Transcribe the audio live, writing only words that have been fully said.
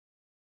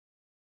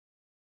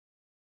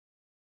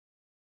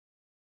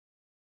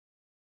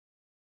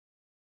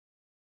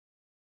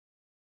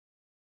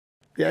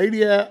The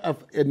idea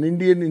of an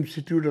Indian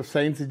Institute of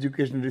Science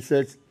Education and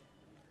Research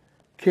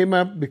came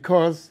up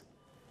because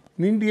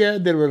in India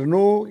there were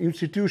no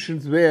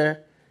institutions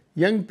where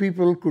young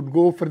people could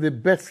go for the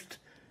best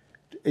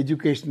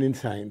education in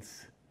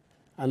science,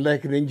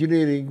 unlike in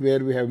engineering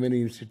where we have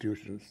many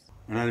institutions.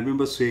 And I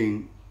remember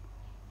saying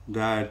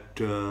that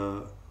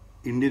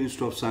Indian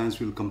Institute of Science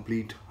will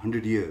complete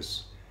 100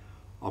 years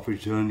of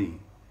its journey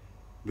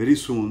very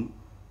soon,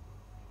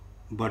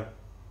 but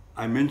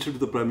I mentioned to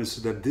the Prime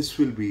Minister that this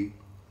will be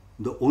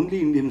the only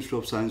Indian Institute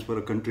of Science for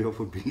a country of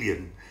 1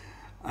 billion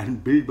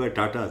and built by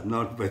Tata,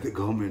 not by the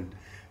government,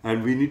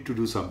 and we need to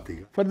do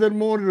something.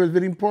 Furthermore, it was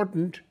very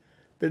important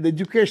that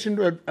education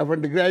of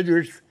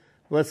undergraduates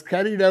was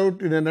carried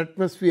out in an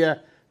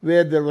atmosphere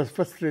where there was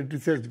first-rate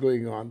research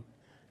going on.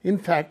 In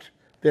fact,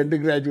 the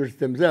undergraduates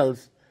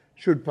themselves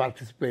should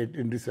participate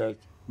in research.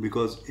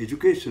 Because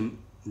education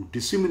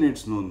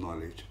disseminates known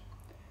knowledge,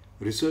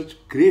 research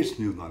creates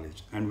new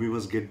knowledge, and we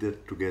must get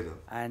that together.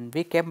 And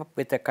we came up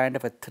with a kind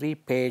of a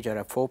 3-page or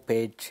a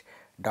 4-page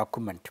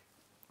document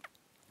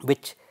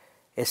which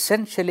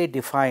essentially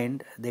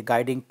defined the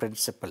guiding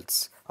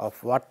principles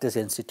of what this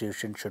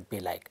institution should be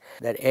like.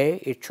 That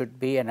A, it should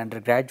be an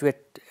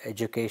undergraduate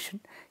education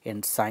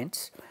in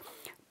science.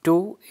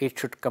 2, it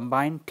should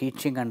combine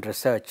teaching and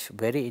research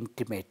very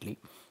intimately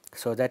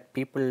so that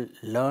people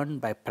learn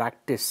by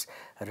practice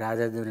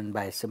rather than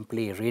by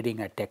simply reading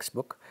a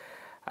textbook.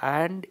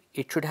 And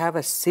it should have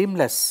a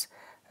seamless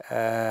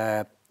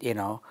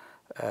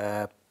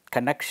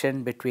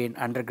connection between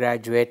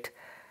undergraduate,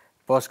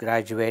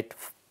 postgraduate,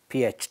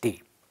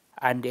 PhD.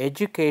 And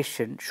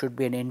education should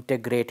be an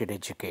integrated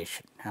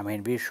education. I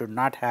mean, we should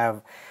not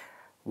have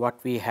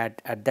what we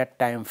had at that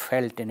time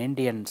felt in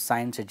Indian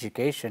science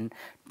education,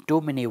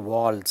 too many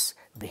walls.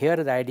 Here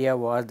the idea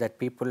was that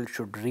people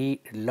should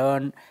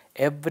learn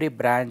every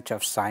branch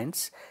of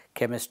science,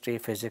 chemistry,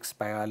 physics,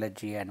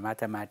 biology and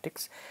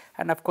mathematics,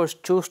 and of course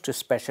choose to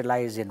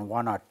specialize in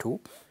 1 or 2.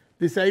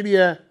 This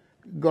idea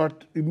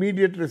got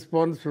immediate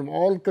response from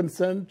all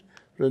concerned,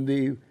 from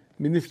the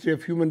Ministry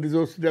of Human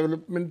Resource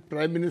Development,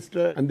 Prime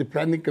Minister, and the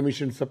Planning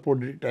Commission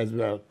supported it as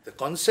well.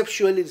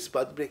 Conceptually, it's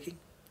path-breaking.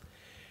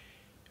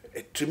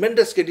 A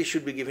tremendous credit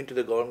should be given to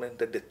the government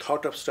that they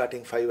thought of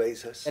starting 5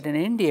 IISERs. That in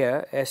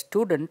India, a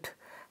student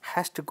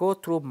has to go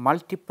through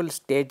multiple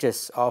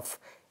stages of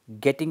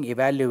getting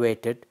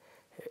evaluated,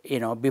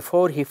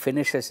 before he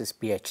finishes his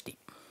PhD.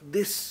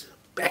 This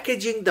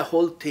packaging the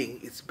whole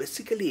thing is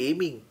basically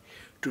aiming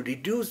to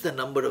reduce the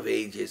number of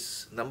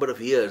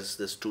years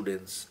the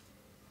students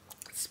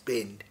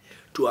spend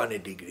to earn a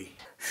degree.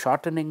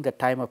 Shortening the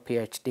time of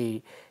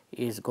PhD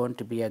is going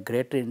to be a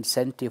greater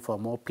incentive for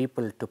more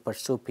people to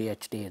pursue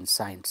PhD in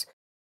science.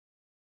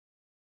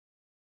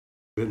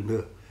 When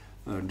the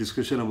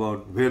discussion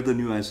about where the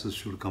new IISERs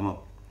should come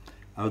up,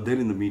 I was there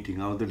in the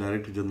meeting. I was the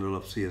Director General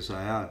of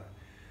CSIR,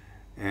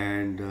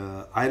 and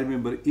I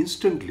remember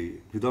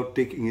instantly, without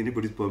taking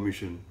anybody's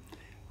permission,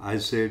 I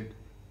said,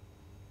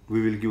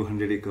 we will give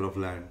 100 acres of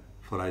land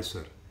for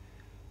IISER,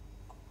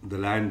 the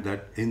land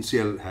that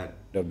NCL had.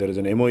 There is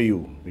an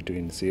MOU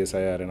between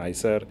CSIR and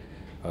IISER,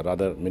 or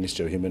rather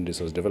Ministry of Human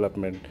Resource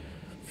Development,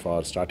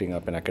 for starting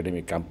up an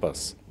academic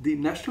campus. The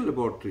national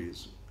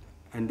laboratories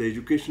and the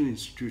education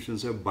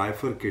institutions have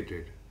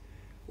bifurcated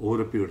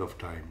over a period of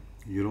time.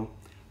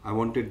 I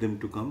wanted them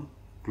to come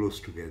close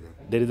together.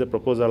 There is a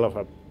proposal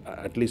of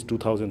at least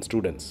 2,000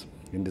 students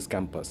in this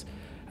campus,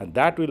 and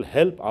that will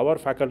help our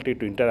faculty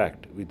to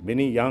interact with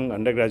many young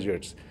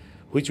undergraduates,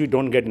 which we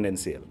don't get in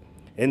NCL.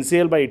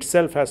 NCL by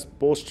itself has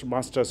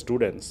postmaster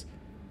students,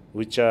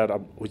 which are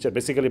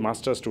basically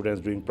master students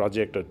doing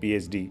project or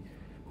PhD,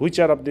 which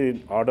are of the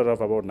order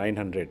of about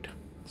 900.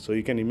 So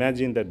you can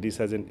imagine that this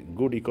has a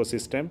good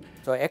ecosystem.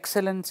 So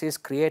excellence is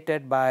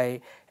created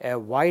by a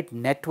wide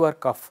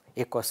network of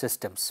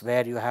ecosystems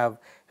where you have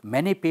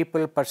many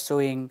people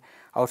pursuing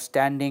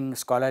outstanding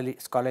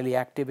scholarly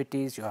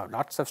activities, you have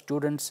lots of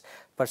students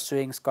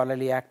pursuing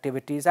scholarly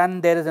activities,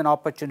 and there is an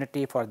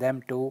opportunity for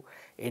them to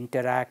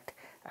interact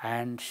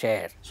and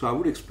share. So I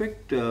would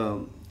expect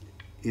in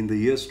the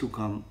years to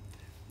come,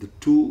 the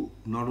two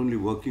not only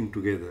working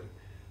together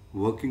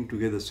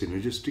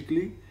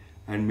synergistically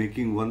and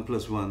making 1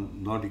 +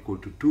 1 not equal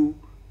to 2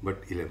 but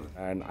 11.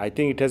 And I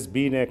think it has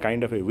been a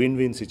kind of a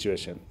win-win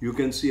situation. You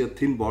can see a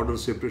thin border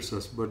separates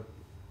us, but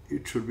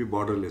it should be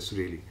borderless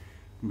really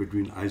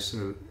between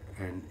IISER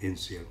and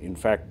NCL. In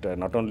fact,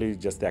 not only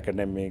just the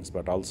academics,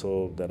 but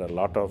also there are a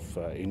lot of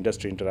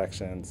industry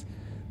interactions.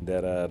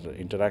 There are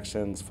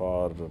interactions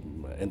for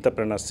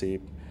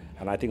entrepreneurship,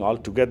 and I think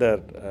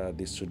altogether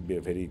this should be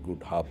a very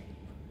good hub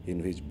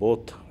in which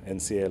both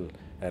NCL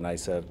and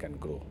IISER can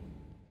grow.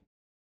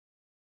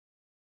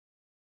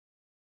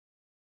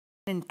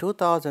 In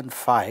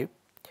 2005,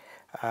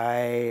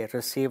 I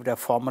received a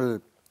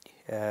formal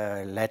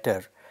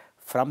letter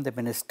from the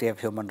Ministry of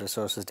Human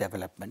Resources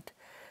Development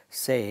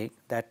saying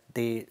that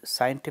the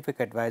Scientific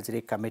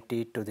Advisory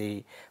Committee to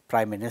the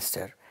Prime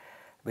Minister,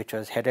 which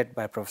was headed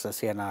by Professor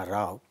C.N.R.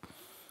 Rao,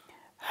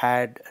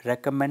 had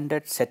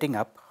recommended setting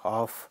up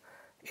of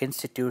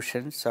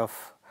institutions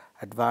of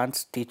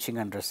advanced teaching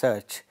and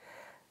research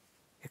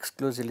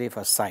exclusively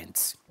for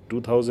science.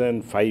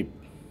 2005,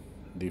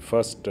 the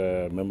first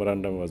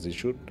memorandum was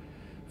issued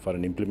for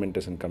an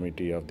implementation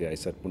committee of the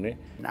IISER Pune.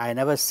 I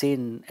never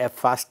seen a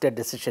faster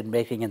decision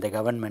making in the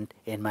government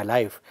in my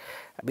life.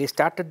 We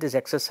started this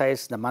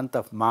exercise in the month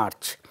of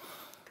March,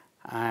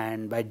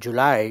 and by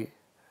July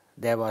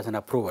there was an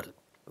approval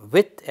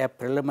with a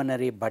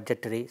preliminary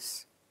budgetary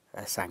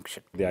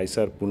sanction. The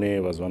IISER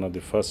Pune was one of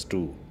the first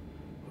two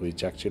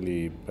which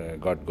actually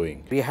got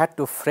going. We had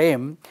to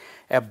frame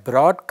a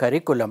broad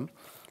curriculum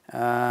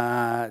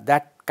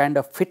that kind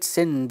of fits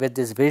in with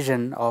this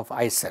vision of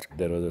IISER.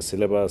 There was a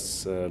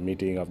syllabus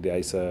meeting of the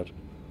IISER,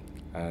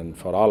 and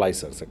for all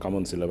IISERs, a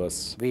common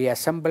syllabus. We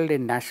assembled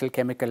in National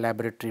Chemical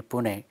Laboratory,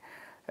 Pune,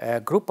 a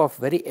group of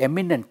very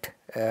eminent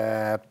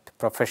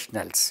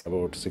professionals.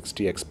 About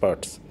 60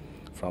 experts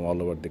from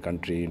all over the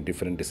country in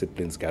different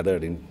disciplines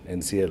gathered in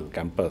NCL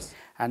campus.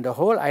 And the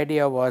whole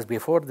idea was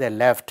before they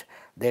left,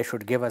 they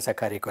should give us a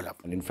curriculum.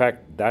 And in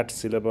fact, that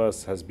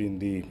syllabus has been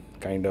the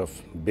kind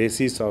of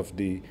basis of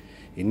the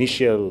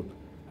initial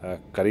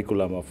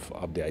curriculum of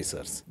the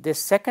IISERs. The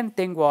second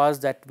thing was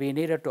that we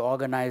needed to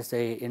organize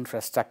the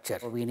infrastructure.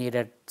 We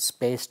needed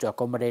space to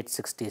accommodate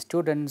 60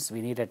 students,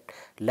 we needed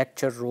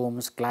lecture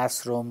rooms,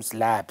 classrooms,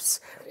 labs.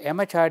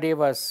 MHRD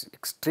was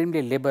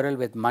extremely liberal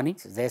with money.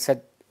 They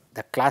said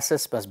the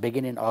classes must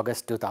begin in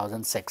August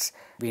 2006.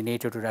 We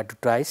needed to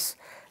advertise,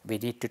 we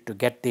needed to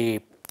get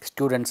the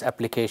students'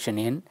 application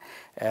in,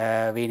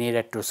 we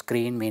needed to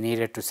screen, we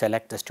needed to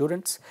select the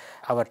students.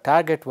 Our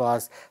target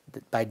was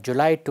that by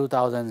July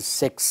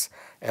 2006,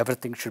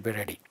 everything should be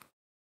ready.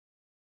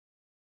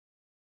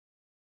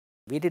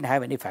 We didn't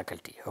have any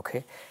faculty,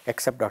 okay,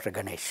 except Dr.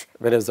 Ganesh.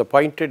 When I was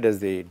appointed as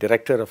the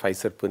director of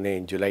IISER Pune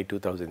in July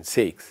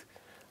 2006,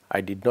 I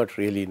did not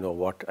really know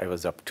what I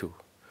was up to.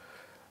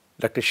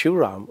 Dr.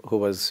 Shivram, who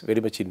was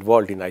very much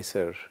involved in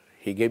IISER,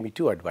 he gave me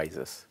two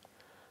advices.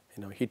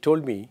 He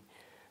told me,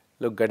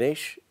 look,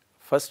 Ganesh,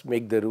 first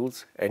make the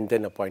rules and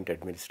then appoint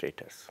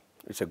administrators.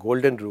 It's a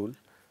golden rule.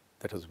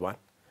 That was one.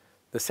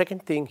 The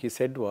second thing he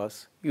said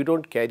was, you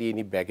don't carry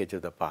any baggage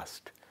of the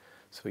past.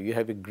 So you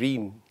have a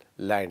green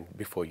land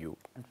before you.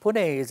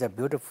 Pune is a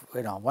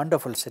beautiful,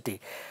 wonderful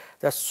city.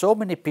 There are so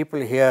many people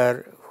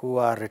here who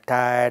are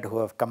retired, who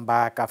have come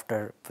back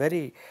after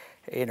very,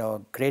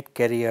 great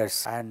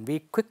careers, and we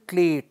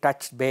quickly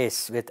touched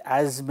base with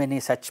as many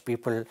such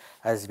people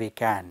as we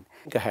can.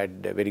 I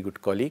had very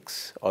good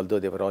colleagues, although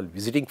they were all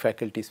visiting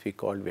faculties we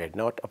called. We had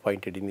not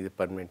appointed any of the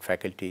permanent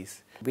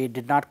faculties. We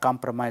did not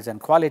compromise on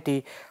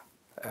quality.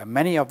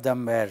 Many of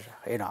them were,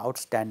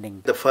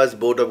 outstanding. The first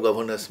Board of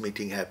Governors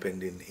meeting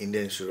happened in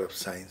Indian Institute of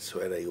Science,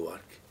 where I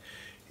work,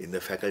 in the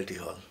faculty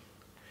hall.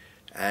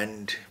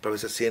 And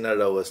Professor Sena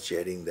Rao was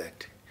chairing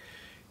that.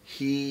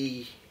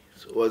 He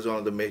was one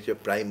of the major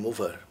prime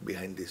mover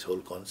behind this whole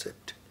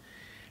concept.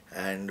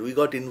 And we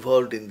got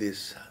involved in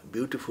this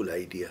beautiful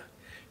idea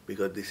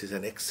because this is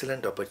an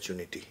excellent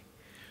opportunity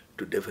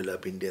to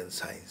develop Indian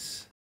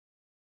science.